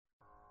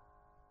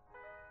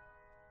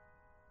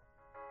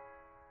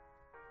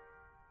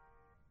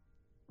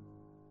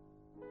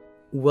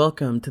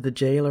Welcome to the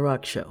Jay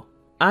LaRock Show.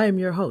 I am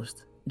your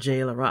host,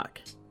 Jay LaRock.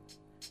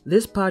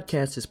 This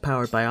podcast is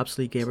powered by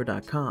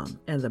ObsoleteGamer.com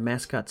and the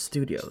Mascot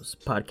Studios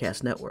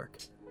podcast network.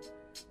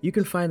 You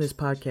can find this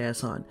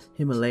podcast on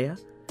Himalaya,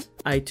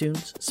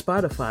 iTunes,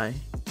 Spotify,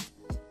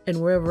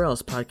 and wherever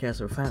else podcasts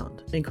are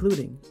found,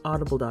 including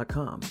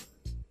Audible.com.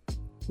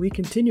 We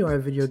continue our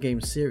video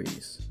game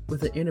series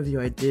with an interview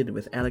I did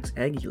with Alex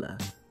Aguila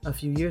a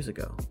few years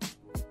ago.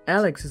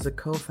 Alex is a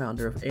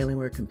co-founder of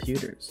Alienware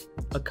Computers,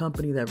 a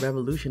company that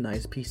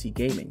revolutionized PC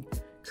gaming,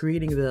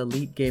 creating the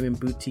elite gaming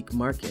boutique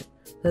market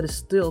that is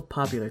still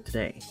popular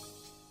today.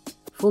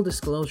 Full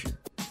disclosure,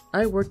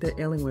 I worked at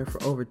Alienware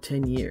for over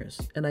 10 years,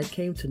 and I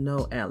came to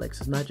know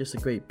Alex as not just a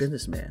great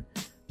businessman,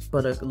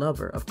 but a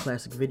lover of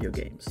classic video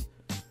games.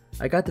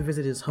 I got to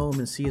visit his home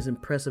and see his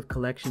impressive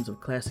collections of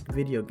classic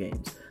video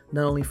games,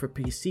 not only for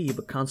PC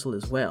but console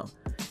as well,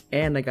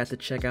 and I got to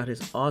check out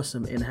his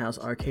awesome in-house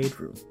arcade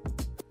room.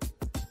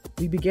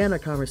 We began our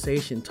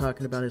conversation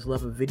talking about his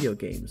love of video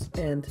games,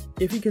 and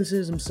if he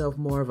considers himself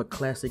more of a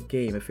classic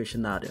game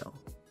aficionado.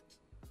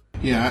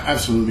 Yeah,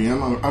 absolutely.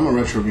 I'm a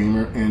retro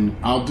gamer, and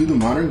I'll do the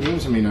modern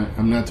games. I mean,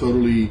 I'm not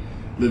totally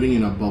living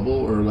in a bubble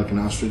or like an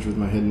ostrich with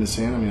my head in the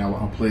sand. I mean,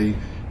 I'll play,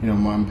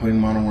 I'm playing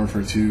Modern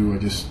Warfare 2. I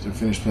just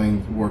finished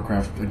playing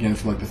Warcraft again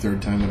for like the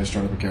third time when I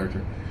start up a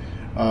character.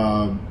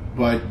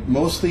 But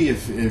mostly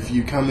if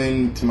you come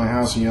into my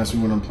house and you ask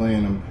me what I'm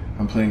playing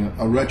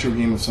a retro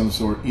game of some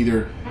sort,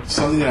 either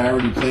something that I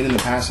already played in the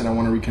past that I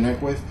want to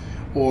reconnect with,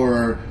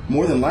 or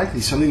more than likely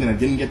something that I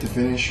didn't get to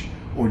finish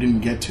or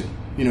didn't get to.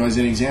 As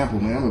an example,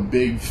 man, I'm a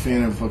big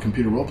fan of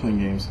computer role-playing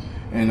games,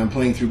 and I'm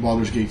playing through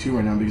Baldur's Gate 2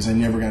 right now because I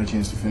never got a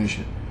chance to finish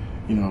it.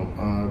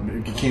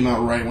 It came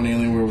out right when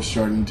Alienware was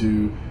starting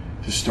to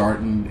start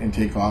and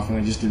take off, and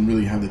I just didn't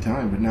really have the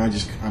time. But now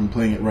I'm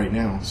playing it right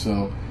now.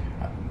 So,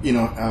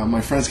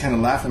 my friends kind of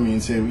laugh at me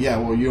and say, yeah,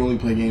 well, you only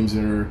play games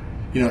that are,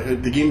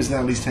 the game is now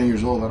at least 10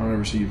 years old. I don't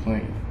ever see you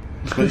playing it.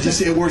 But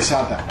it works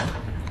out that way.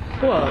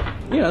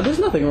 Well, there's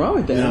nothing wrong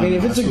with that. No, I mean,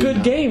 if it's a good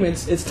not. game,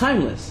 it's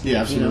timeless. Yeah,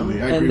 absolutely.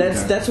 I agree and with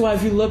that. That's why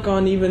if you look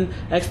on even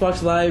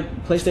Xbox Live,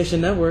 PlayStation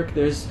Network,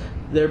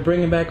 they're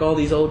bringing back all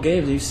these old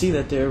games. You see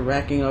that they're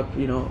racking up,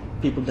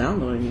 people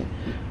downloading it.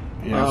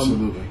 Yeah,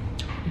 absolutely.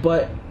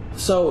 But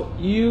so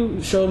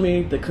you showed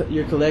me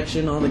your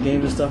collection, all the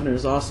games and stuff, and it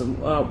was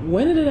awesome.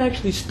 When did it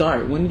actually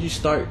start? When did you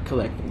start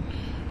collecting?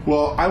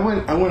 Well, I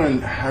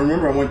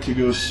remember I went to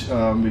go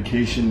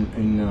vacation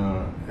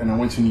and I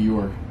went to New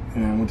York,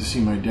 and I went to see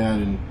my dad,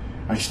 and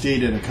I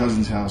stayed at a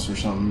cousin's house or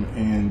something,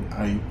 and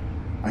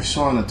I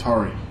saw an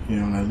Atari,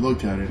 and I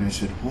looked at it and I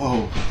said,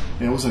 whoa,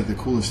 and it was like the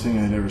coolest thing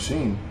I had ever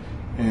seen,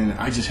 and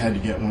I just had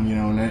to get one,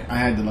 and I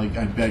had to,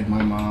 I begged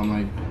my mom,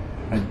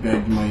 I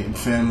begged my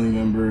family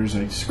members,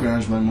 I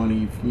scrounged my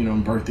money,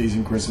 on birthdays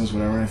and Christmas,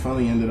 whatever, and I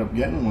finally ended up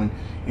getting one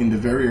in the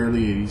very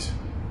early 80s.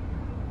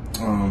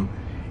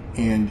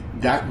 And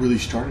that really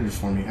started it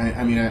for me.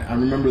 I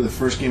remember the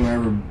first game I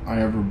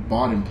ever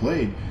bought and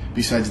played,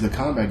 besides the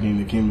combat game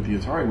that came with the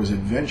Atari, was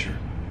Adventure.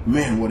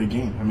 Man, what a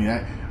game! I mean,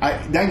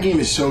 that game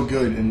is so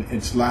good and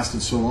it's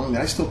lasted so long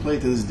that I still play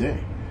it to this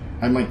day.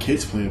 I have my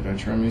kids play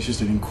Adventure. I mean, it's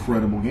just an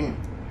incredible game.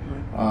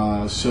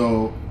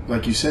 So,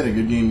 like you said, a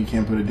good game, you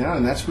can't put it down,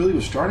 and that's really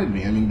what started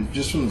me. I mean,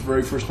 just from the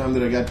very first time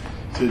that I got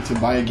to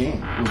buy a game,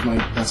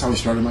 that's how I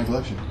started my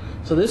collection.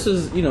 So this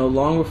was,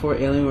 long before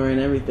Alienware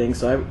and everything.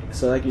 So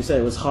like you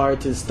said, it was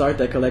hard to start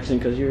that collection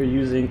because you were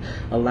using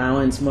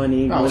allowance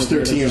money. I was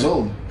 13 years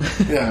old.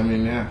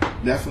 Yeah,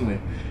 definitely.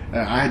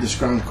 I had to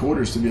scrounge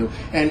quarters to be able.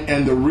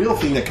 And the real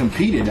thing that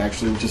competed,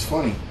 actually, which is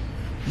funny,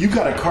 you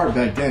got a cart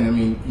back then. I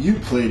mean, you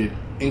played it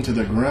into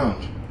the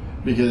ground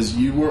because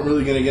you weren't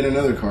really going to get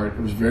another cart.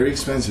 It was very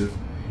expensive.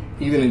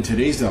 Even in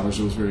today's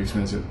dollars, it was very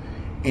expensive.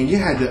 And you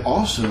had to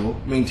also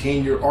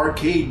maintain your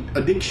arcade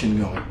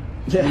addiction going.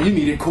 Yeah. You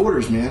needed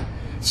quarters, man.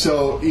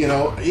 So,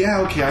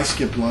 I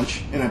skipped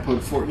lunch and I put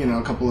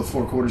a couple of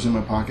 4 quarters in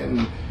my pocket, and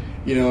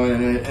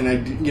I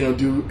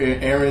do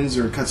errands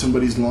or cut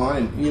somebody's lawn,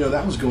 and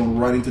that was going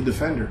right into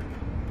Defender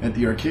at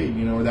the arcade,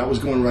 or that was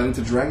going right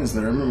into Dragon's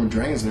Lair. I remember when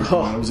Dragon's Lair came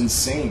out, it was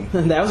insane.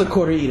 That was a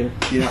quarter eater.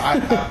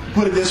 I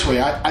put it this way,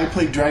 I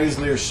played Dragon's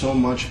Lair so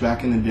much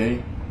back in the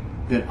day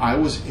that I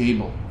was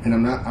able, and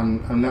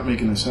I'm not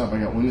making this up, I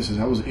got witnesses,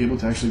 I was able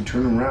to actually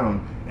turn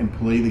around and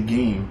play the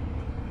game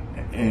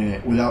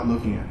without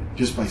looking at it,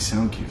 just by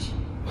sound cues.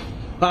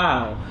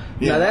 Wow.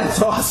 Yeah, now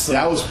that's awesome.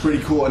 That was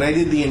pretty cool. And I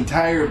did the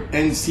entire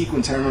end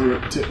sequence, I remember,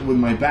 with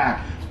my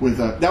back.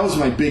 That was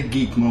my big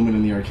geek moment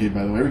in the arcade,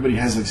 by the way. Everybody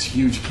has this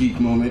huge geek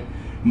moment.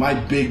 My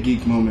big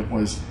geek moment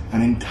was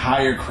an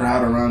entire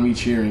crowd around me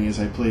cheering as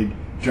I played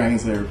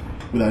Dragon's Lair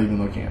without even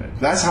looking at it.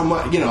 That's how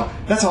much,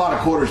 that's a lot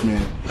of quarters,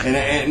 man. And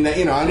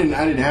I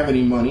didn't have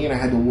any money, and I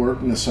had to work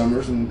in the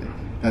summers, and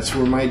that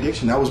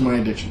was my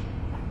addiction.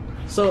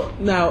 So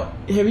now,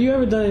 have you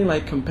ever done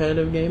any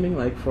competitive gaming,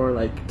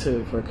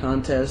 for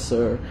contests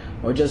or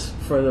just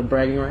for the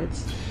bragging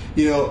rights?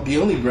 The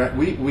only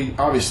we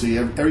obviously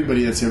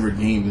everybody that's ever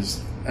gamed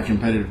is a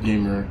competitive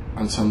gamer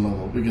on some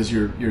level because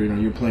you're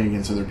playing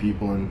against other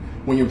people, and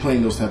when you're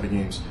playing those type of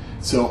games.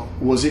 So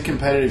was it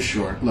competitive?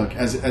 Sure. Look,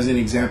 as an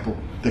example,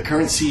 the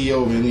current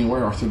CEO of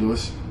Alienware, Arthur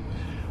Lewis,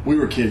 we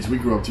were kids. We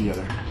grew up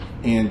together,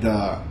 and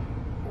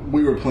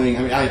we were playing.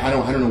 I mean, I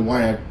don't know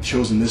why I've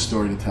chosen this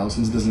story to tell,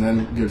 since it doesn't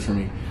end good for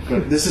me.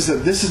 But this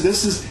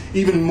is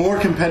even more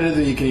competitive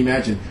than you can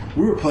imagine.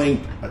 We were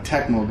playing a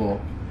Tecmo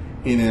Bowl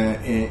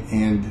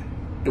and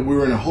we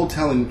were in a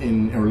hotel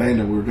in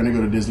Orlando. We were going to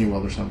go to Disney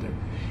World or something,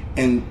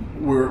 and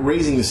we're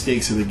raising the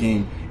stakes of the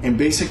game. And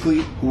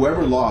basically,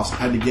 whoever lost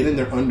had to get in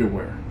their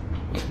underwear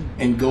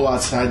and go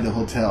outside the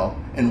hotel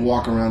and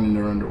walk around in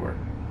their underwear.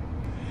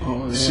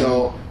 Oh, yeah.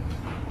 So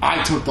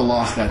I took the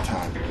loss that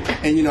time,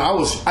 and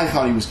I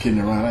thought he was kidding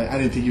around. I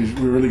didn't think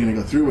we were really going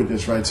to go through with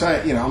this, right? So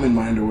I'm in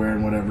my underwear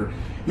and whatever.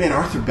 Man,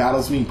 Arthur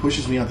battles me and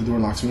pushes me out the door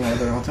and locks me out of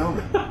their hotel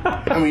room.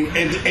 I mean,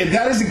 and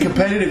that isn't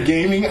competitive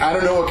gaming. I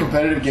don't know what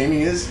competitive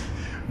gaming is,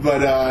 but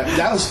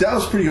that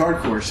was pretty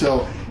hardcore.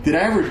 So did I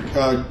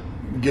ever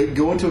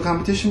go into a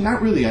competition?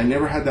 Not really. I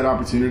never had that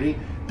opportunity.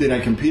 Did I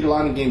compete a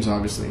lot in games?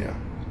 Obviously, yeah.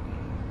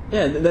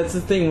 Yeah, that's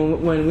the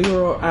thing. When we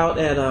were out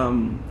at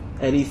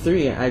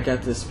E3, I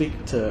got to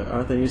speak to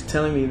Arthur. He was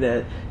telling me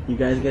that you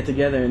guys get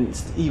together,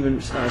 and even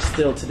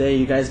still today,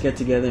 you guys get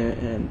together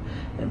and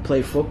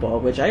play football.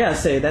 Which I gotta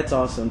say, that's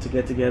awesome to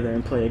get together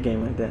and play a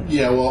game like that.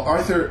 Yeah, well,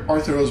 Arthur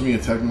owes me a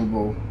Tecmo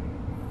Bowl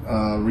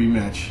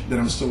rematch that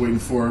I'm still waiting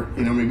for.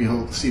 Maybe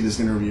he'll see this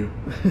interview.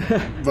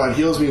 But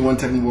he owes me one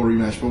Tecmo Bowl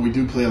rematch. But we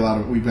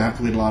have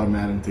played a lot of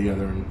Madden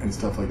together and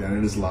stuff like that. And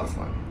it is a lot of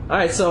fun. All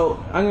right,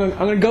 so I'm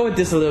gonna go with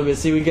this a little bit,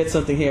 see if we get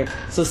something here.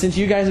 So since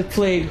you guys have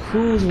played,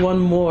 who's won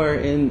more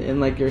in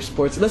like your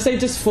sports? Let's say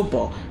just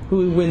football.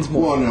 Who wins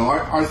more? Well, no,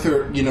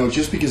 Arthur.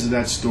 Just because of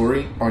that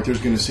story,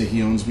 Arthur's going to say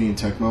he owns me in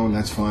Tecmo, and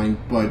that's fine.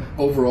 But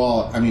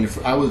overall, I mean,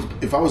 if I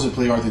was to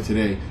play Arthur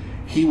today,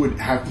 he would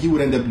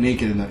end up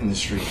naked in the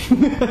street.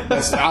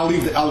 I'll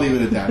leave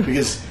it at that,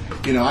 because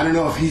I don't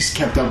know if he's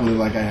kept up with it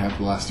like I have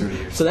the last 30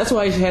 years. So that's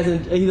why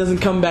he doesn't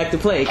come back to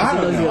play.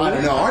 I don't know.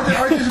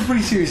 Arthur's a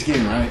pretty serious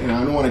gamer, right?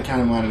 I don't want to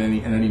count him out at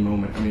any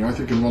moment. I mean,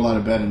 Arthur can roll out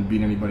of bed and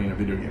beat anybody in a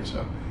video game,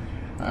 so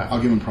I'll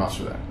give him props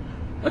for that.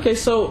 Okay,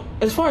 so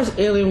as far as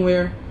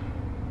Alienware,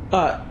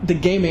 the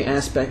gaming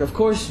aspect, of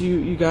course,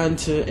 you got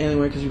into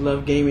Alienware because you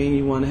love gaming.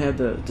 You want to have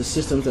the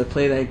systems that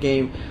play that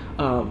game,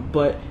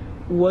 but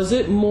was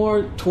it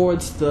more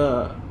towards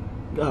the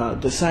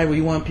side where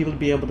you want people to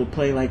be able to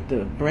play like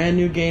the brand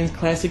new games,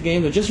 classic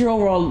games, or just your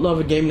overall love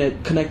of gaming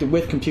that connected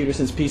with computers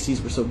since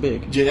PCs were so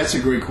big? Jay, that's a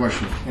great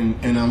question,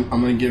 and I'm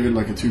going to give it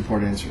like a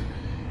two-part answer.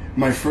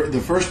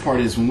 The first part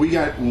is when we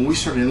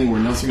started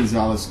Alienware, Nelson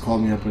Gonzalez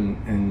called me up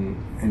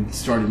and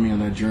started me on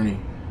that journey,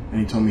 and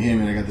he told me, hey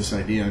man, I got this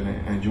idea,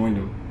 and I joined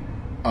him.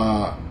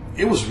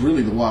 It was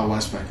really the Wild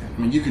West back then.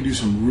 I mean, you could do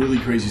some really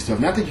crazy stuff.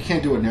 Not that you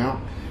can't do it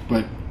now,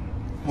 but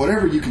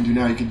whatever you can do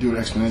now, you could do it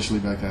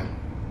exponentially back then.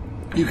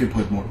 You could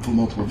put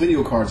multiple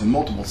video cards and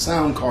multiple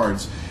sound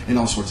cards and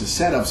all sorts of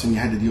setups, and you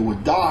had to deal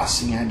with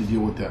DOS, and you had to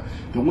deal with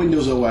the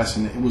Windows OS,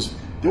 and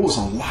there was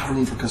a lot of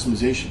room for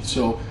customization.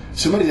 So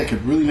somebody that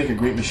could really make a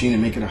great machine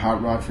and make it a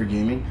hot rod for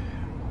gaming,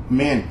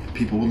 man,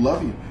 people would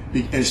love you.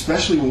 And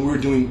especially when we were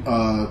doing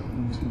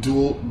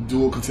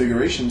dual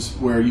configurations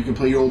where you can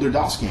play your older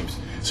DOS games.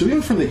 So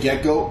even from the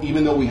get-go,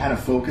 even though we had to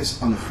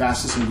focus on the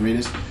fastest and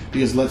greatest,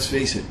 because let's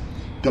face it,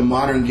 the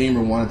modern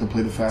gamer wanted to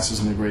play the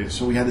fastest and the greatest.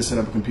 So we had to set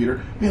up a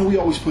computer. Man, we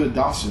always put a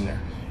DOS in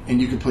there,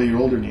 and you could play your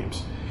older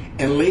games.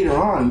 And later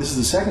on, this is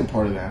the second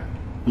part of that,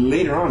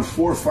 later on,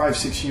 4, 5,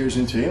 6 years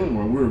into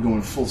Alienware, we were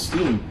going full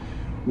steam.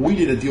 We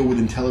did a deal with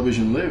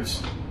Intellivision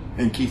Lives,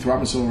 and Keith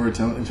Robinson over at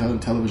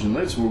Intellivision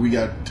Lives, where we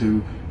got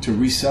to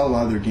resell a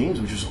lot of their games,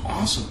 which was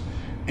awesome.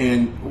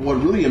 And what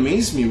really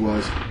amazed me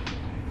was,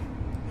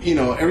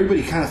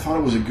 everybody kind of thought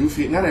it was a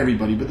goofy, not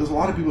everybody, but there's a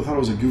lot of people thought it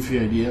was a goofy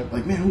idea.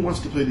 Like, man, who wants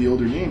to play the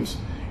older games?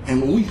 And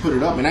when we put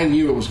it up, and I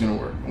knew it was going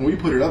to work, when we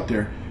put it up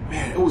there,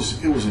 man, it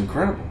was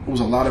incredible. It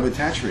was a lot of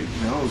attach rate,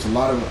 it was a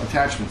lot of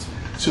attachments.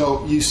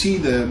 So you see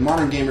the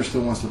modern gamer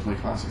still wants to play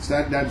classics.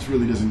 That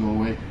really doesn't go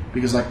away,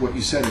 because like what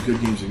you said, a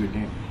good game's a good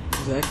game.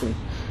 Exactly.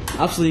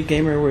 Obsolete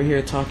Gamer, we're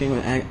here talking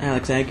with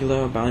Alex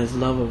Aguila about his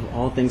love of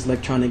all things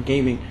electronic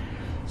gaming.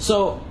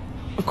 So,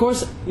 of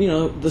course,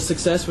 the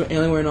success with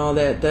Alienware and all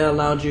that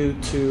allowed you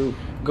to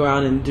go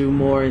out and do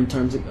more in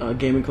terms of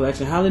gaming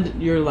collection. How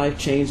did your life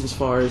change as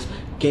far as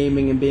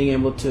gaming and being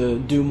able to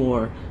do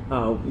more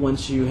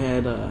once you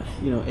had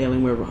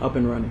Alienware up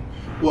and running?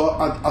 Well,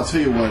 I'll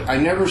tell you what. I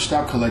never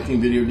stopped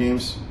collecting video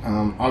games.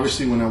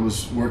 Obviously, when I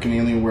was working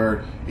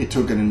Alienware, it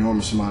took an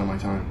enormous amount of my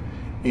time.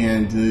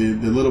 And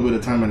the little bit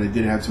of time that I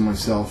did have to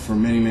myself for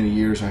many, many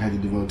years, I had to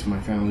devote to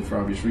my family for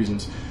obvious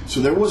reasons. So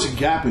there was a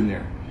gap in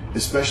there,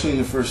 especially in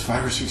the first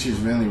 5 or 6 years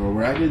of Alienware,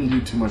 where I didn't do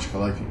too much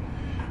collecting.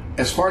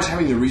 As far as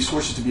having the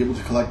resources to be able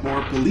to collect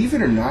more, believe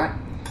it or not,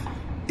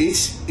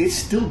 it's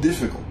still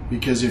difficult,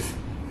 because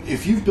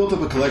if you've built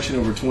up a collection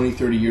over 20,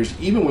 30 years,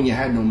 even when you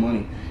had no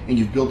money, and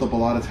you've built up a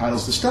lot of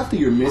titles, the stuff that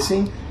you're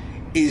missing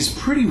is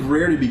pretty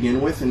rare to begin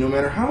with, and no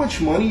matter how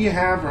much money you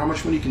have or how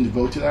much money you can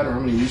devote to that or how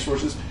many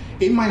resources,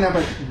 it might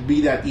not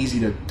be that easy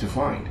to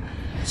find.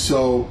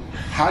 So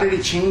how did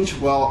it change?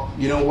 Well,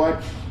 you know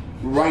what?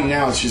 right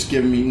now it's just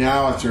giving me,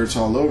 now after it's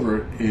all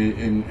over,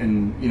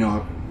 and you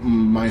know,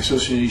 my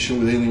association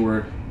with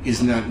Alienware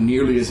is not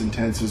nearly as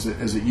intense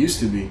as it used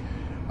to be.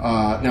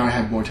 Now I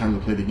have more time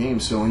to play the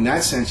games. So in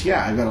that sense,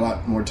 yeah, I've got a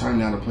lot more time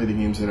now to play the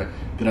games that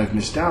I've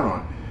missed out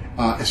on.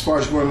 As far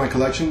as growing my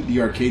collection,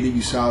 the arcade that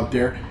you saw out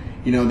there,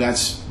 you know,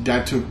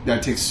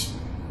 that takes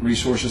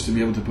resources to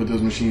be able to put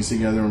those machines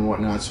together and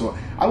whatnot. So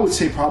I would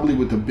say probably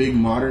with the big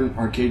modern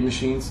arcade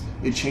machines,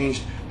 it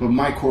changed. But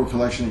my core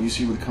collection that you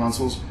see with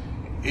consoles,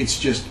 it's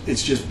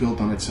just built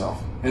on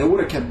itself, and it would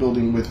have kept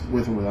building with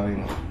or without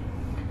anyone.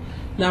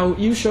 Now,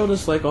 you showed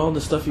us like all the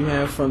stuff you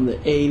have from the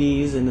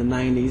 80s and the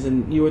 90s,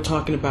 and you were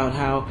talking about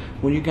how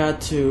when you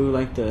got to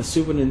like the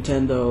Super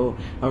Nintendo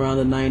around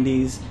the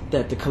 90s,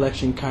 that the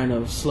collection kind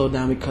of slowed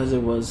down because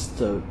it was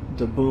the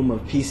boom of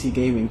PC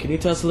gaming. Can you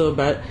tell us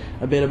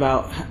a bit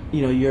about,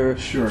 you know, your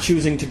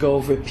choosing to go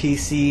for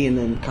PC and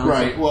then console?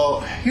 Right.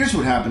 Well, here's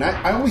what happened.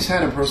 I always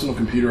had a personal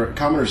computer.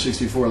 Commodore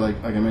 64,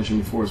 like I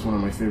mentioned before, is one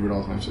of my favorite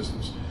all-time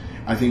systems.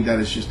 I think that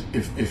is just,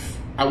 if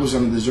I was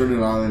on a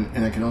deserted island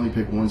and I could only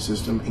pick one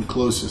system,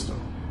 enclosed system,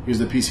 because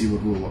the PC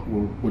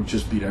would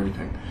just beat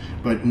everything.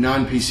 But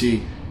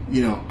non-PC,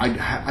 you know,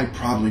 I'd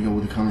probably go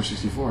with the Commodore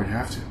 64. I'd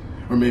have to,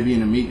 or maybe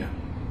an Amiga.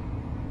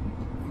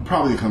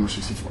 Probably the Commodore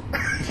 64.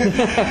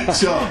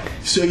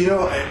 so you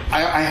know,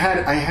 I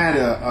had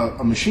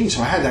a machine,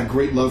 so I had that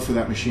great love for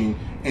that machine,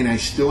 and I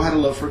still had a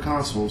love for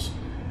consoles.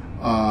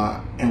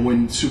 And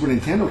when Super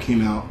Nintendo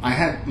came out, I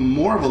had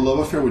more of a love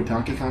affair with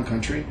Donkey Kong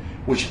Country,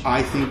 which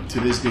I think to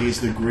this day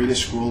is the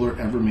greatest scroller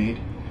ever made.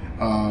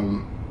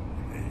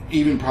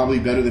 Even probably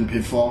better than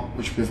Pitfall,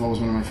 which Pitfall was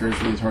one of my favorites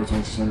for the Atari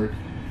 2600.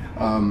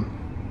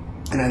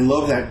 And I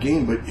love that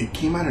game, but it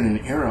came out in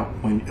an era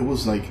when it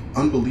was like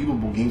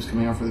unbelievable games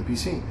coming out for the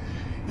PC.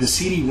 The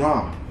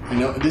CD-ROM, I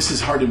know this is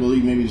hard to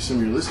believe maybe to some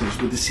of your listeners,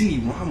 but the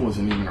CD-ROM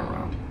wasn't even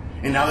around.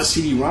 And now the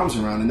CD-ROM's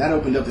around, and that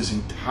opened up this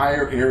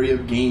entire area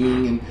of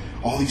gaming, and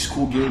all these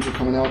cool games were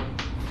coming out.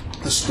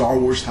 The Star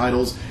Wars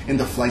titles and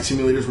the flight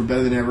simulators were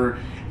better than ever,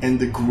 and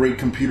the great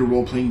computer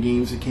role-playing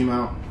games that came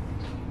out.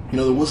 You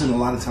know, there wasn't a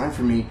lot of time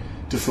for me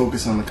to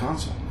focus on the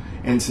console.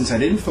 And since I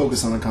didn't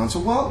focus on the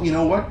console, well, you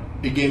know what?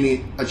 It gave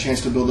me a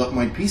chance to build up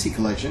my PC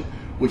collection,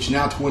 which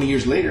now, 20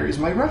 years later, is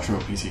my retro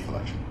PC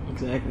collection.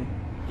 Exactly.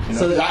 You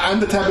know, I'm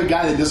the type of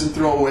guy that doesn't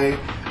throw away.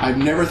 I've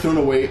never thrown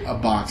away a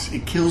box.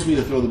 It kills me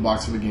to throw the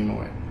box of a game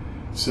away.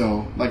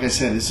 So, like I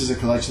said, this is a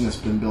collection that's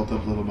been built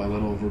up little by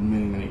little over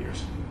many, many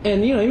years.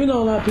 And, you know, even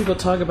though a lot of people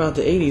talk about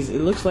the 80s,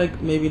 it looks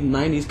like maybe the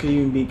 90s could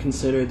even be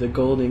considered the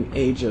golden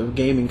age of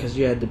gaming, because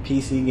you had the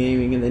PC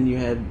gaming and then you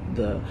had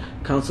the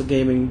console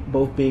gaming,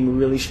 both being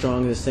really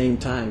strong at the same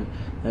time.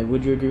 Like,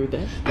 would you agree with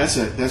that?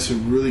 That's a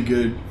really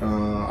good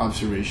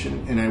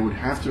observation, and I would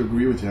have to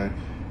agree with that.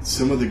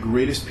 Some of the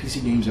greatest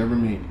PC games ever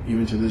made,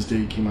 even to this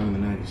day, came out in the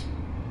 90s.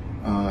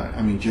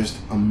 I mean, just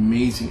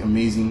amazing,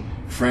 amazing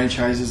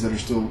franchises that are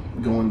still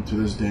going to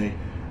this day.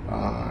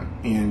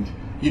 And,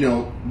 you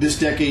know, this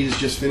decade is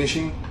just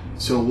finishing,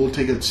 so we'll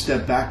take a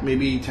step back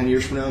maybe 10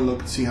 years from now and look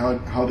and see how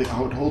it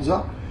holds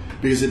up.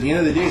 Because at the end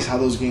of the day, it's how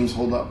those games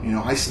hold up. You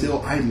know,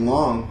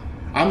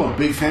 I'm a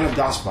big fan of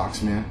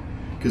DOSBox, man,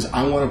 because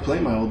I want to play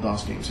my old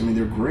DOS games. I mean,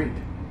 they're great.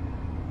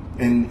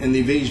 And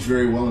they've aged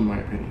very well, in my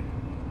opinion.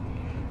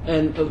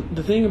 And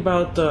the thing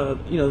about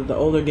you know, the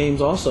older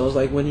games also is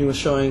like when you were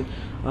showing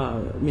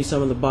me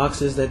some of the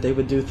boxes, that they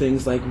would do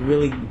things like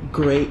really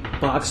great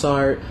box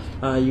art.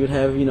 You would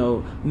have, you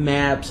know,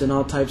 maps and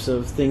all types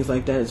of things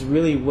like that. It's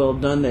really well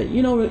done that,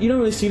 you know, you don't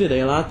really see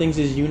today. A lot of things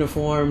is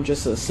uniform,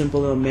 just a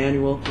simple little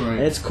manual. Right.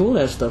 And it's cool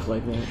to have stuff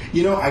like that.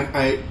 You know,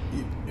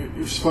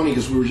 it's funny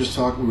because we were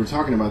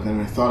talking about that,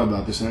 and I thought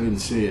about this and I didn't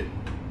say it.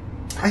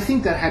 I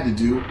think that had to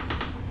do.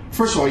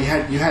 First of all, you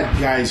had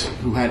guys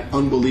who had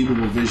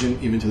unbelievable vision,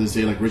 even to this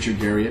day, like Richard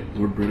Garriott,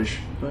 Lord British.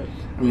 Right.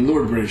 I mean,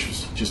 Lord British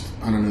was just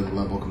on another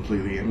level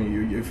completely. I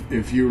mean,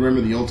 if you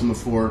remember the Ultima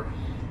 4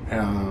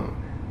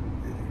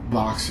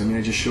 box, I mean,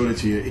 I just showed it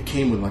to you. It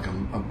came with like a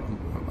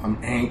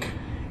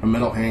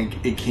metal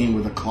ank. It came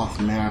with a cloth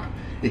map.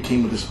 It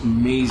came with this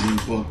amazing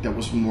book that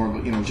was more of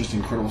a, you know, just an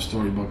incredible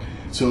storybook.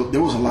 So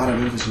there was a lot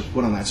of emphasis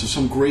put on that. So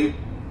some great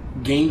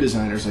game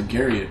designers like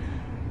Garriott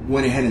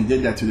went ahead and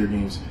did that to their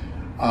games.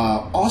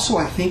 Also,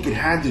 I think it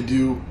had to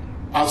do,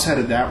 outside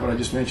of that, what I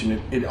just mentioned,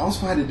 it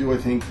also had to do, I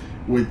think,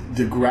 with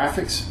the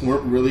graphics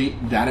weren't really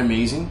that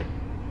amazing.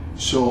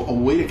 So a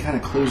way to kind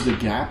of close the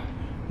gap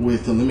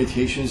with the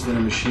limitations that a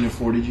machine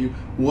afforded you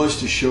was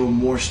to show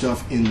more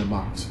stuff in the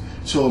box.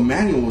 So a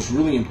manual was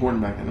really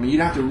important back then. I mean,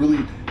 you'd have to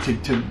really,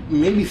 to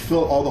maybe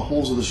fill all the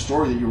holes of the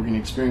story that you were going to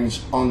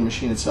experience on the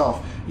machine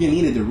itself, you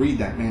needed to read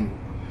that manual.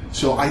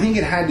 So I think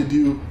it had to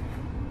do,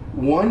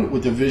 one,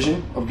 with the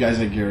vision of guys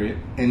like Garriott,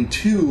 and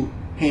two,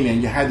 hey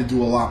man, you had to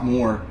do a lot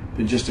more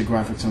than just the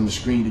graphics on the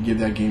screen to give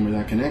that gamer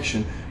that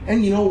connection.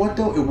 And you know what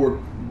though? It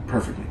worked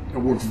perfectly. It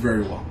worked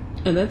very well.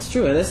 And that's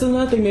true. And that's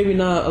another thing maybe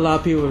not a lot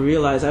of people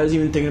realize. I was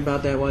even thinking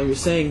about that while you were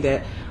saying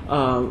that.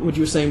 what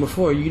you were saying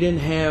before, you didn't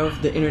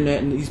have the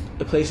internet and these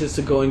places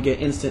to go and get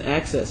instant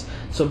access.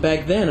 So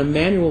back then, a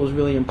manual was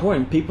really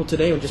important. People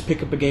today would just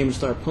pick up a game and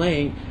start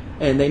playing,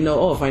 and they know,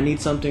 oh, if I need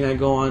something, I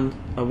go on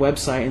a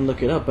website and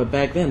look it up. But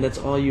back then, that's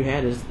all you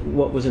had is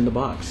what was in the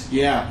box.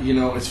 Yeah,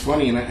 it's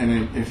funny,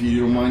 and if you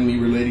don't mind me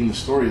relating the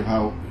story of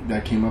how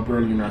that came up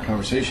earlier in our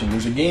conversation,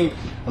 there's a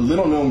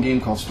little-known game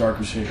called Star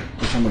Crusader,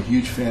 which I'm a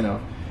huge fan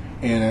of,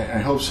 and I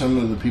hope some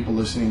of the people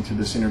listening to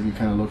this interview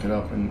kind of look it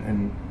up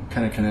and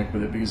kind of connect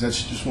with it, because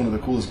that's just one of the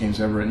coolest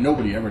games ever, and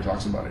nobody ever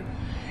talks about it.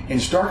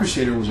 And Star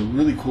Crusader was a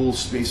really cool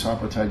space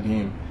opera type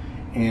game,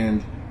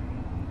 and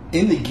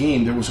in the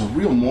game there was a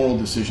real moral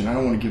decision. I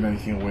don't want to give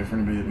anything away for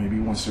anybody that maybe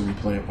wants to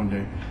replay it one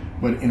day,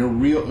 but it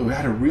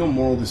had a real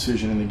moral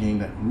decision in the game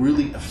that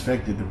really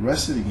affected the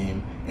rest of the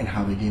game and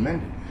how the game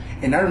ended.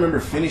 And I remember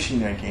finishing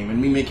that game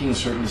and me making a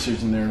certain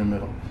decision there in the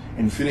middle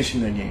and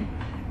finishing that game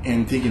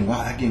and thinking,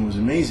 wow, that game was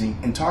amazing,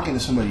 and talking to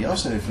somebody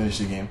else that had finished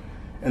the game,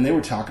 and they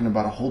were talking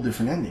about a whole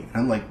different ending.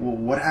 And I'm like, well,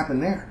 what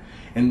happened there?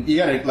 And you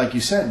gotta, like you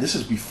said, this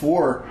is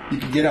before you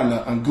could get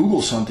on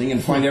Google something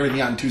and find everything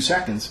out in 2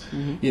 seconds.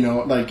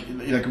 Mm-hmm. Like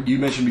you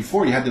mentioned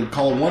before, you had to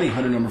call a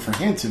 1-800 number for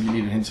hints if you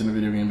needed hints in a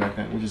video game back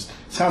then, which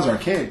sounds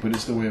archaic, but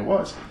it's the way it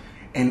was.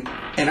 And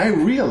I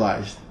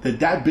realized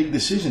that big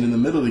decision in the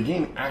middle of the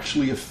game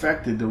actually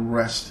affected the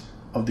rest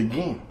of the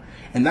game.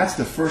 And that's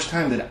the first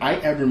time that I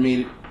ever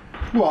made it,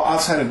 well,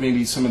 outside of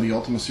maybe some of the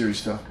Ultima series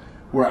stuff,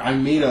 where I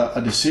made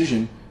a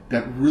decision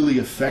that really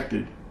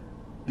affected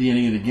the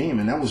ending of the game,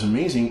 and that was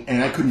amazing.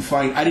 And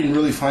I didn't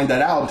really find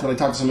that out until I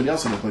talked to somebody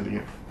else that had played the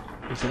game.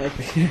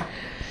 Exactly.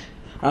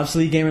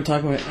 Obviously, Gamer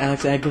talking with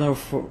Alex Aguila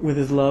with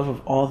his love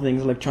of all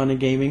things electronic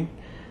gaming.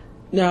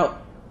 Now,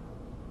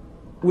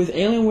 with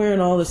Alienware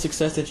and all the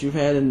success that you've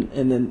had,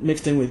 and then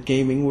mixed in with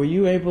gaming, were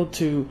you able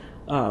to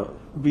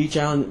reach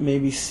out and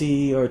maybe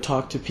see or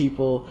talk to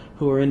people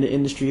who are in the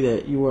industry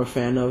that you were a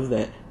fan of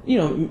that,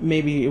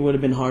 maybe it would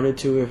have been harder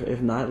to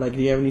if not? Like,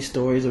 do you have any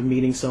stories of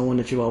meeting someone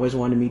that you always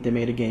wanted to meet that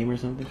made a game or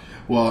something?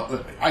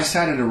 Well, I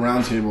sat at a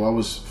round table. I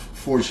was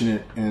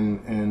fortunate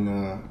and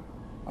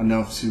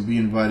enough to be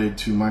invited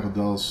to Michael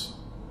Dell's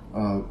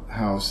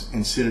house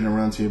and sit at a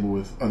round table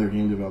with other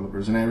game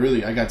developers, and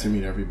I got to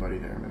meet everybody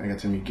there. I mean, I got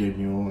to meet Gabe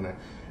Newell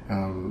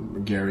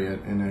and Gary,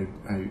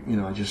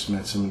 and I just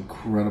met some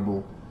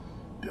incredible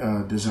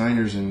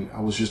designers, and I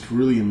was just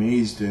really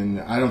amazed.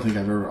 And I don't think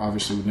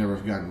would never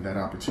have gotten that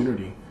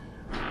opportunity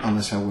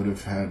unless I would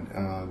have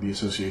had the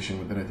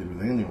association that I did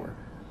with Alienware,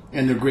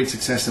 and the great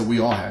success that we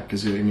all had.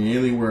 Because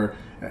Alienware,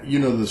 you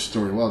know the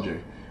story well, Jay.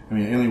 I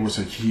mean, Alienware was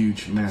a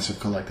huge, massive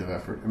collective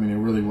effort. I mean, it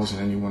really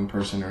wasn't any one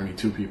person or any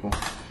 2 people.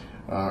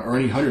 Or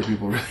any 100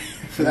 people, really,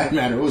 for that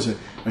matter. It was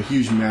a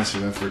huge,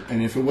 massive effort.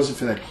 And if it wasn't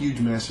for that huge,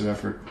 massive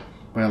effort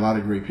by a lot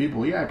of great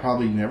people, I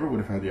probably never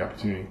would have had the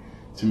opportunity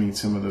to meet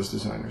some of those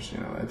designers.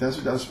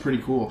 That's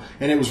pretty cool.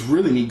 And it was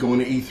really neat going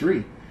to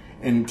E3.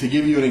 And to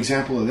give you an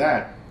example of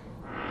that,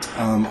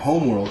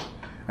 Homeworld.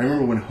 I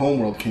remember when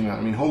Homeworld came out.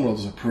 I mean, Homeworld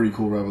is a pretty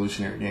cool,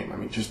 revolutionary game. I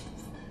mean, just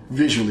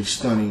visually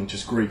stunning,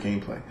 just great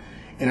gameplay.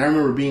 And I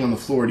remember being on the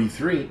floor at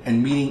E3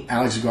 and meeting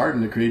Alex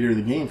Garden, the creator of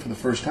the game, for the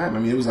first time. I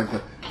mean, it was like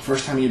the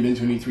first time he had been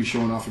to an E3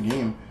 showing off a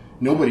game.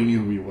 Nobody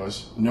knew who he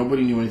was.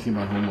 Nobody knew anything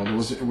about Homeworld.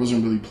 It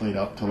wasn't really played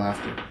up till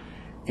after.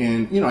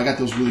 And, I got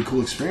those really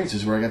cool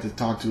experiences where I got to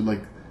talk to,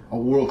 like, a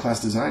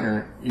world-class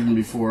designer even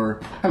before.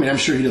 I mean, I'm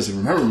sure he doesn't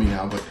remember me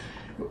now, but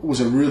it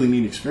was a really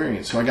neat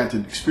experience. So I got to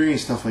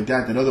experience stuff like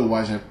that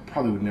otherwise I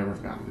probably would never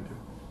have gotten to do.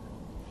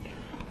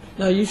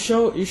 Now, you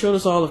showed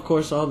us all, of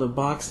course, all the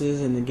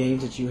boxes and the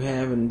games that you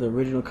have and the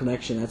original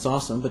collection. That's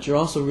awesome. But you're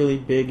also really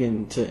big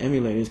into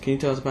emulators. Can you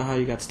tell us about how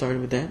you got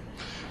started with that?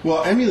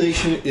 Well,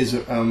 emulation is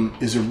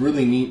a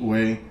really neat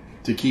way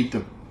to keep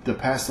the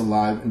past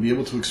alive and be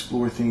able to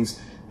explore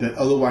things that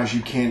otherwise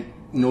you can't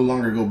no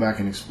longer go back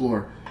and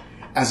explore.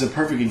 As a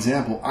perfect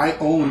example, I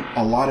own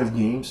a lot of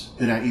games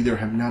that I either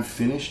have not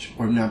finished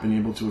or have not been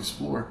able to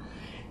explore.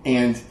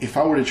 And if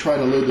I were to try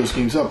to load those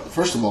games up,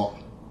 first of all,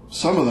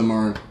 some of them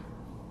are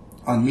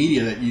on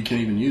media that you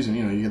can't even use. And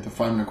you get the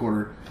 5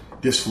 1/4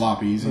 disc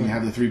floppies, and you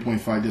have the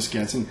 3.5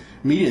 diskettes, and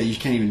media that you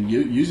can't even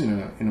use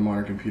in a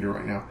modern computer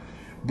right now.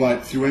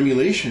 But through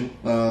emulation,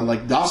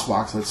 like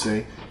DOSBox, let's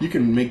say, you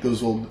can make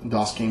those old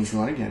DOS games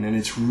run again, and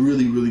it's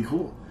really, really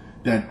cool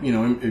that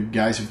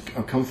guys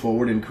have come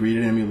forward and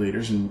created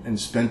emulators and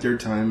spent their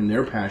time and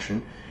their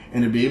passion,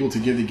 and to be able to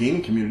give the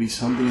gaming community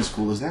something as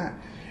cool as that.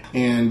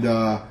 And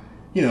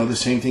the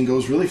same thing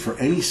goes really for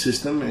any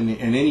system and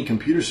any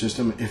computer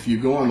system. If you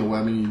go on the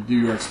web and you do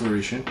your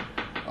exploration,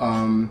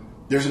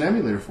 there's an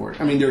emulator for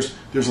it. I mean,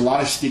 there's a lot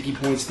of sticky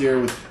points there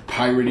with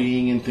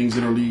pirating and things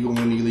that are legal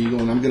and illegal,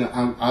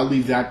 and I'll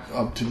leave that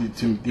up to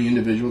the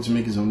individual to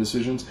make his own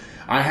decisions.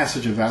 I have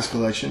such a vast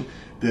collection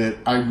that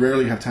I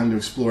rarely have time to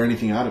explore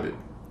anything out of it.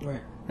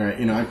 Right.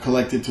 I've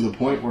collected to the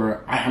point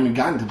where I haven't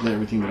gotten to play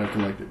everything that I've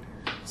collected.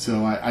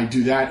 So I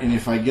do that, and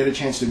if I get a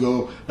chance to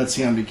go, let's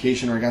say on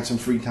vacation or I got some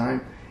free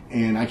time,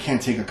 and I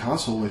can't take a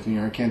console with me,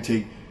 or I can't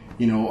take,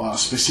 a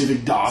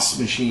specific DOS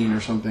machine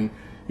or something,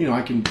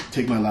 I can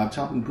take my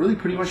laptop and really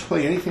pretty much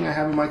play anything I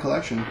have in my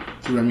collection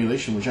through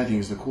emulation, which I think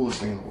is the coolest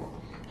thing in the world.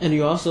 And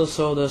you also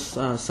sold us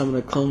some of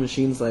the clone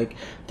machines, like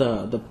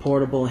the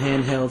portable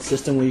handheld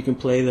system where you can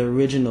play the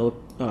original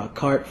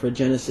cart for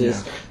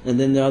Genesis, and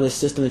then the other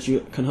system that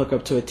you can hook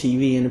up to a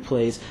TV and it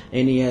plays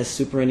NES,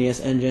 Super NES,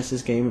 and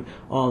Genesis game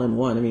all in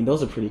one. I mean,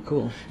 those are pretty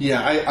cool.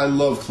 Yeah, I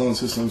love clone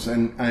systems,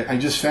 and I'm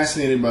just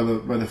fascinated by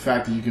the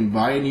fact that you can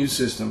buy a new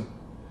system,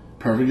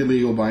 perfectly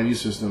legal, buy a new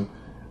system,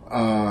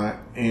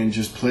 and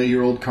just play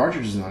your old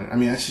cartridges on it. I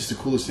mean, that's just the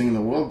coolest thing in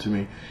the world to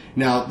me.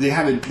 Now, they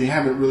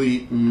haven't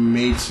really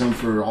made some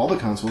for all the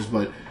consoles,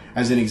 but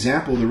as an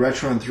example, the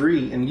Retron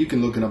 3, and you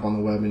can look it up on the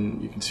web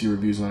and you can see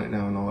reviews on it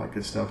now and all that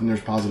good stuff, and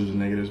there's positives and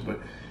negatives, but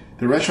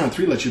the Retron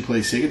 3 lets you play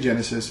Sega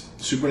Genesis,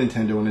 Super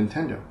Nintendo, and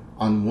Nintendo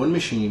on one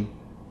machine,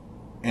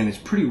 and it's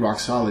pretty rock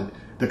solid.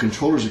 The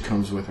controllers it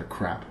comes with are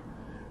crap,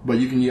 but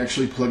you can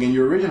actually plug in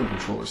your original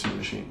controllers in the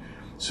machine.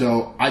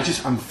 So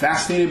I'm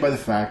fascinated by the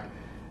fact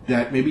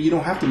that maybe you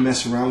don't have to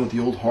mess around with the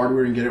old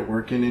hardware and get it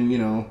working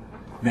and,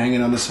 bang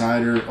it on the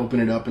side or open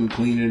it up and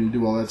clean it and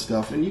do all that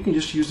stuff. And you can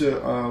just use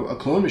a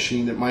clone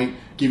machine that might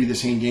give you the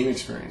same game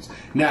experience.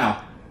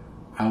 Now,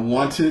 I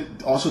want to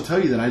also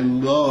tell you that I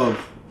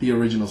love the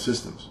original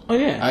systems. Oh,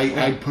 yeah.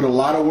 I put a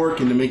lot of work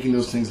into making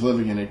those things live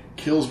again. It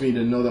kills me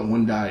to know that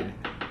one died.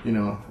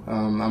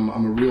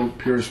 I'm a real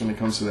purist when it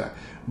comes to that.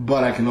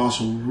 But I can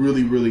also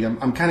really,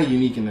 I'm kind of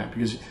unique in that,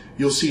 because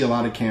you'll see a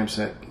lot of camps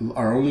that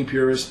are only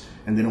purists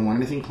and they don't want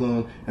anything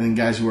cloned, and then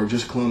guys who are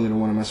just cloned, they don't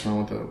want to mess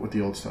around with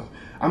the old stuff.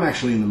 I'm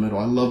actually in the middle.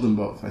 I love them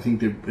both. I think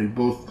they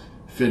both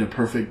fit a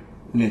perfect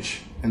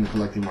niche in the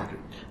collecting market.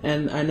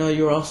 And I know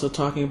you were also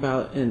talking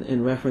about,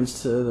 in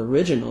reference to the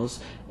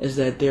originals, is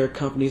that there are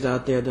companies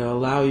out there that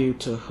allow you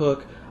to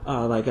hook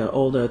like an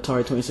older Atari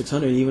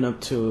 2600 even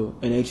up to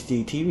an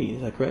HD TV.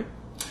 Is that correct?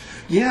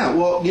 Yeah,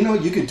 well,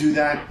 you could do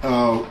that.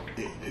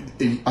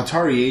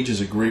 Atari Age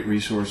is a great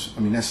resource. I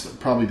mean, that's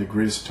probably the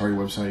greatest Atari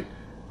website.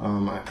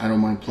 I don't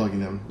mind plugging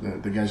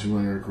them. The guys who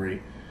run it are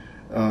great.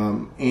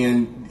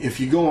 And if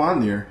you go on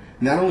there,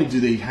 not only do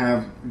they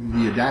have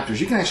the adapters,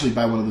 you can actually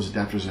buy one of those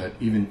adapters at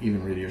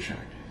even Radio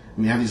Shack.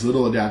 And they have these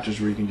little adapters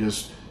where you can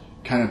just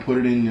kind of put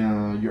it in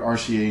your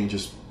RCA and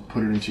just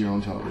put it into your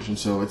own television.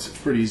 So it's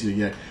pretty easy to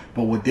get.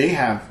 But what they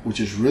have,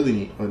 which is really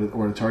neat,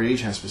 or Atari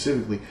Age has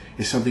specifically,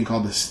 is something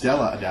called the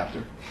Stella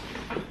adapter.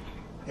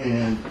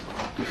 And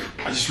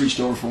I just reached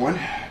over for one.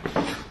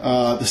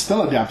 The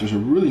Stella adapter is a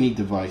really neat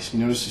device. You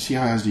notice, you see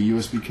how it has the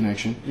USB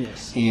connection?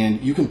 Yes.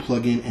 And you can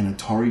plug in an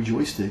Atari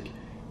joystick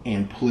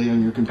and play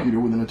on your computer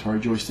with an Atari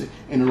joystick,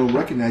 and it'll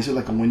recognize it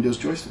like a Windows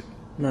joystick.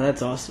 No,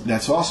 that's awesome.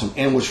 That's awesome.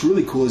 And what's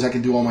really cool is I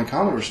can do all my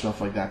Commodore stuff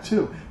like that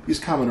too, because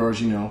Commodores,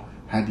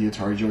 had the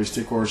Atari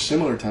joystick or a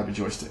similar type of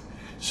joystick.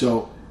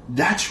 So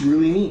that's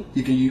really neat.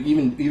 You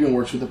even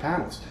works with the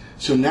panels.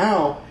 So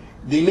now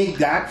they make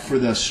that for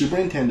the Super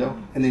Nintendo,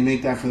 and they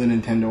make that for the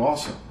Nintendo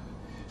also.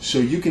 So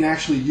you can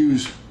actually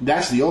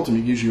that's the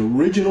ultimate, use your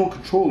original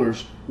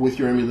controllers with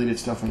your emulated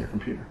stuff on your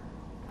computer.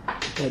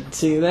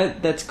 See,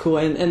 that's cool,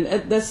 and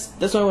that's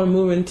why I want to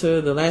move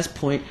into the last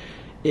point,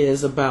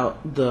 is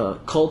about the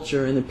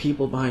culture and the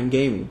people behind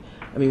gaming.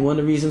 I mean, one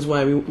of the reasons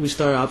why we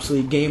started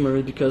Obsolete Gamer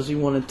is because we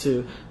wanted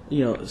to,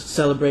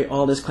 celebrate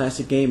all this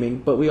classic gaming,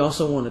 but we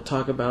also want to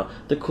talk about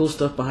the cool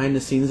stuff behind the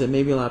scenes that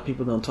maybe a lot of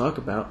people don't talk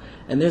about.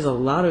 And there's a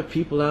lot of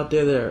people out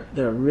there that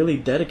are really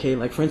dedicated.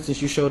 Like, for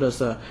instance, you showed us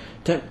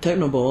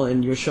Technobowl,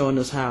 and you're showing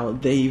us how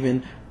they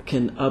even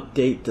can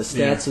update the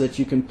stats so that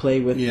you can play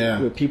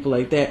with people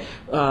like that.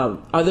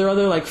 Are there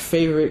other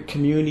favorite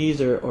communities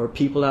or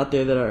people out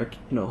there that are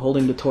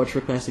holding the torch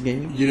for classic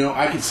gaming?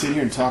 I could sit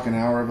here and talk an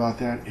hour about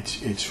that.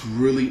 It's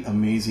really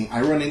amazing.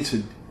 I run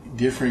into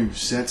different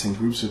sets and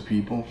groups of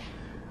people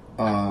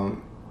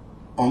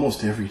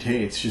almost every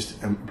day. It's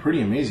just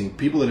pretty amazing.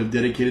 People that have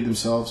dedicated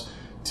themselves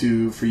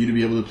for you to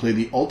be able to play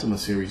the Ultima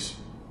series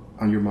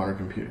on your modern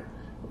computer.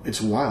 It's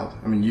wild.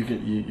 I mean, you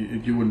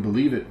wouldn't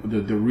believe it.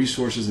 The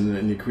resources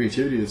and the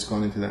creativity that's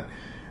gone into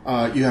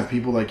that. You have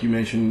people like you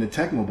mentioned, the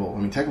Tecmo Bowl. I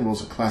mean, Tecmo Bowl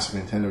is a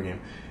classic Nintendo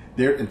game.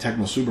 They're in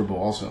Tecmo Super Bowl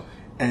also,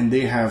 and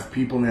they have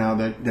people now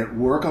that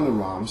work on the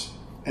ROMs,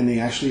 and they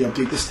actually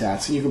update the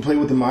stats, and you can play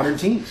with the modern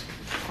teams,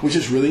 which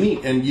is really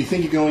neat. And you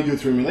think you can only do it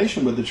through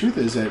emulation, but the truth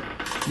is that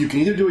you can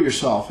either do it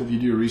yourself if you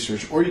do your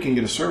research, or you can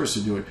get a service to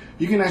do it.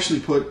 You can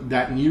actually put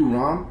that new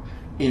ROM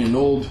in an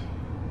old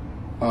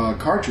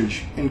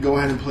cartridge and go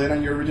ahead and play it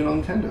on your original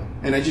Nintendo.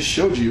 And I just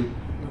showed you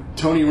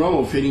Tony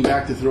Romo fading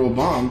back to throw a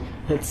bomb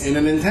in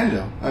a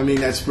Nintendo. I mean,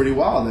 that's pretty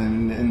wild,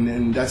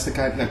 and that's the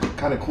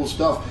kind of cool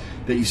stuff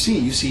that you see.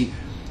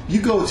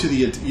 You go to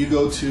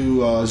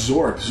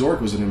Zork.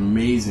 Zork was an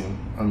amazing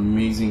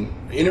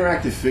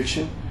interactive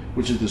fiction,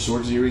 which is the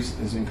Zork series,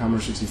 is in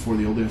Commodore 64,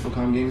 the old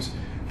Infocom games.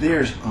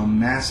 There's a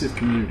massive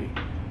community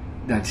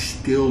that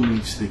still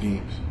makes the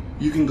games.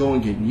 You can go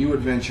and get new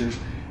adventures.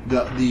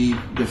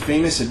 The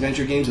famous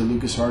adventure games that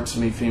LucasArts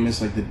made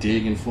famous, like the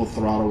Dig and Full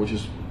Throttle, which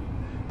is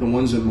the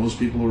ones that most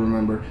people will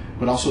remember,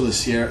 but also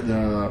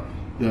the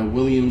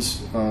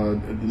Williams,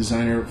 the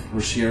designer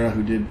for Sierra,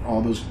 who did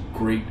all those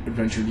great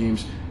adventure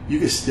games. You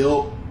can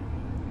still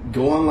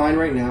go online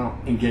right now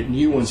and get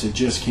new ones that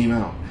just came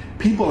out.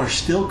 People are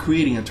still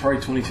creating Atari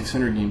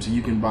 2600 games that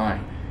you can buy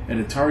at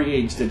Atari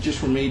Age that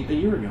just were made a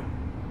year ago.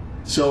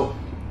 So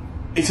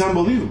it's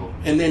unbelievable.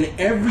 And then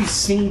every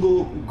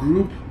single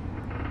group,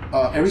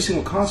 every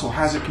single console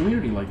has a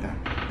community like that.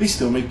 They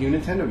still make new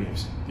Nintendo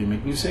games. They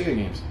make new Sega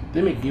games.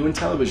 They make new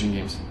Intellivision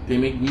games. They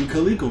make new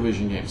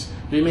ColecoVision games.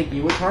 They make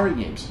new Atari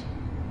games.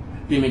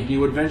 They make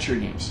new adventure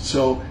games.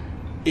 So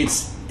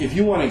if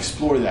you want to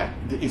explore that,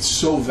 it's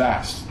so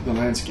vast, the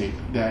landscape,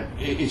 that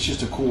it's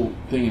just a cool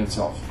thing in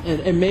itself.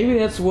 And maybe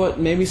that's what,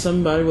 maybe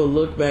somebody will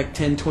look back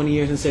 10, 20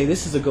 years and say,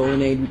 this is a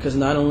golden age, because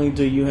not only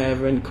do you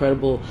have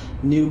incredible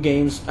new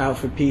games out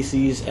for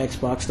PCs,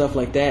 Xbox, stuff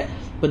like that,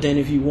 but then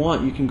if you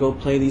want, you can go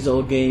play these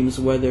old games,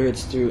 whether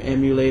it's through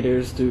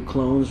emulators, through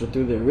clones, or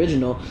through the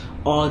original,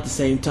 all at the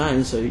same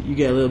time. So you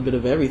get a little bit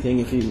of everything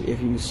if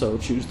you so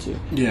choose to.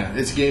 Yeah,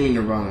 it's gaming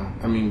nirvana.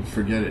 I mean,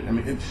 forget it. I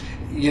mean,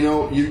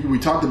 we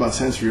talked about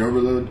sensory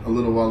overload a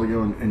little while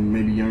ago, and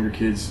maybe younger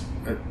kids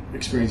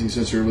experiencing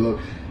sensory overload.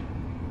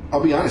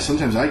 I'll be honest,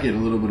 sometimes I get a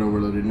little bit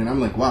overloaded, and I'm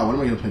like, wow, what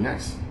am I going to play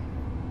next?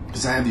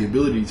 Because I have the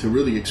ability to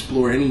really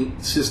explore any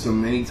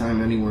system,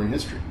 anytime, anywhere in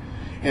history.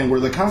 And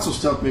where the console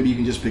stuff, maybe you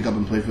can just pick up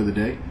and play for the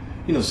day.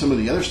 Some of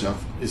the other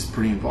stuff is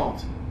pretty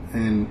involved.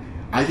 And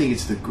I think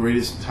it's the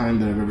greatest time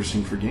that I've ever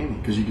seen for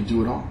gaming, because you can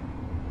do it all.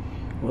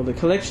 Well, the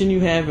collection you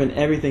have and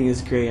everything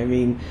is great. I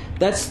mean,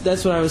 that's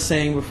what I was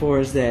saying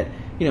before, is that,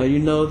 you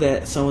know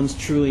that someone's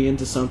truly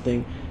into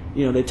something.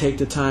 They take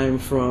the time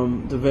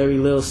from the very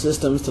little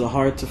systems to the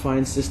hard to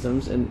find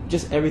systems and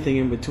just everything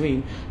in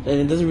between. And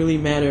it doesn't really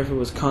matter if it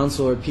was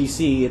console or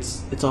PC.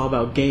 It's all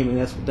about gaming.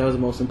 That was the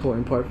most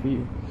important part for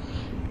you.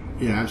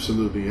 Yeah,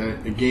 absolutely.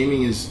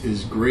 Gaming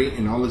is great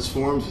in all its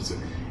forms.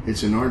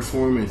 It's an art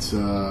form. It's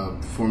a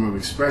form of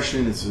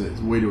expression. It's a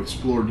way to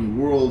explore new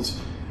worlds.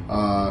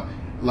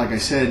 Like I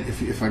said,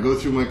 if I go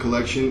through my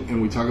collection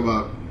and we talk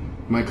about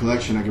my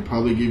collection, I could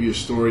probably give you a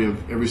story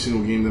of every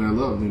single game that I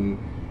loved, and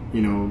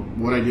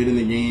what I did in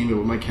the game and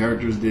what my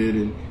characters did,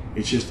 and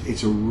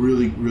it's a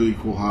really, really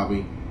cool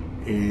hobby,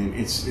 and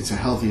it's a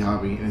healthy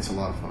hobby, and it's a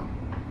lot of fun.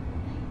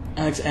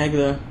 Alex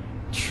Aguila,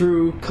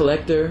 true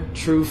collector,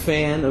 true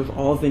fan of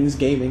all things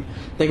gaming.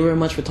 Thank you very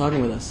much for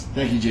talking with us.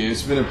 Thank you, Jay.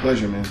 It's been a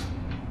pleasure, man.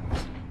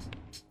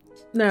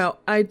 Now,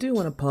 I do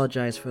want to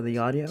apologize for the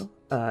audio.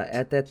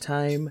 At that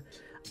time,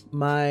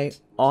 my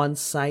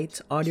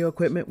on-site audio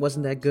equipment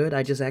wasn't that good.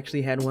 I just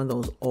actually had one of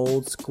those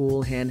old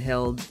school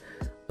handheld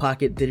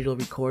pocket digital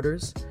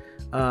recorders.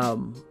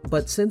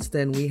 But since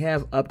then, we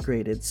have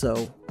upgraded.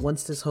 So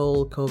once this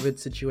whole COVID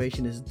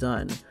situation is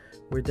done,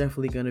 we're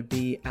definitely going to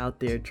be out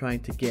there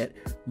trying to get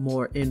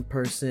more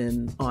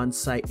in-person,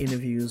 on-site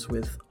interviews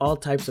with all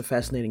types of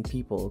fascinating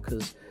people,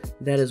 because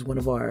that is one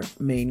of our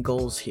main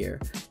goals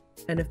here.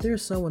 And if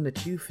there's someone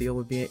that you feel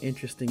would be an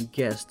interesting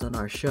guest on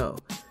our show,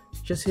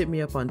 just hit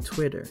me up on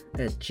Twitter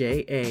at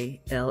JALARAQUE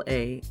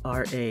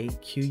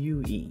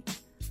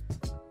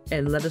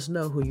and let us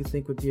know who you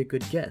think would be a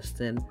good guest,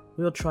 and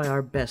we'll try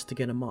our best to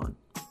get them on.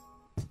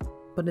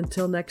 But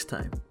until next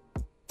time,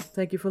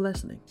 thank you for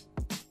listening.